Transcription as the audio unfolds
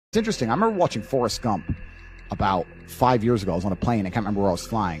It's interesting. I remember watching Forest Gump about 5 years ago. I was on a plane. I can't remember where I was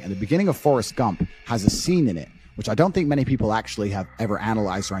flying. And the beginning of Forest Gump has a scene in it, which I don't think many people actually have ever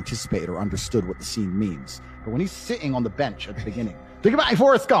analyzed or anticipated or understood what the scene means. But when he's sitting on the bench at the beginning, think about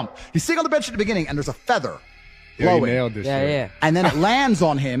Forest Gump. He's sitting on the bench at the beginning and there's a feather blowing. You nailed this shit. Yeah. And then it lands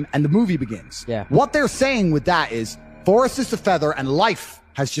on him and the movie begins. Yeah. What they're saying with that is Forest is the feather and life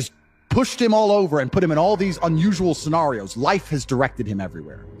has just pushed him all over and put him in all these unusual scenarios. Life has directed him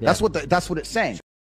everywhere. Yeah. That's what it's saying.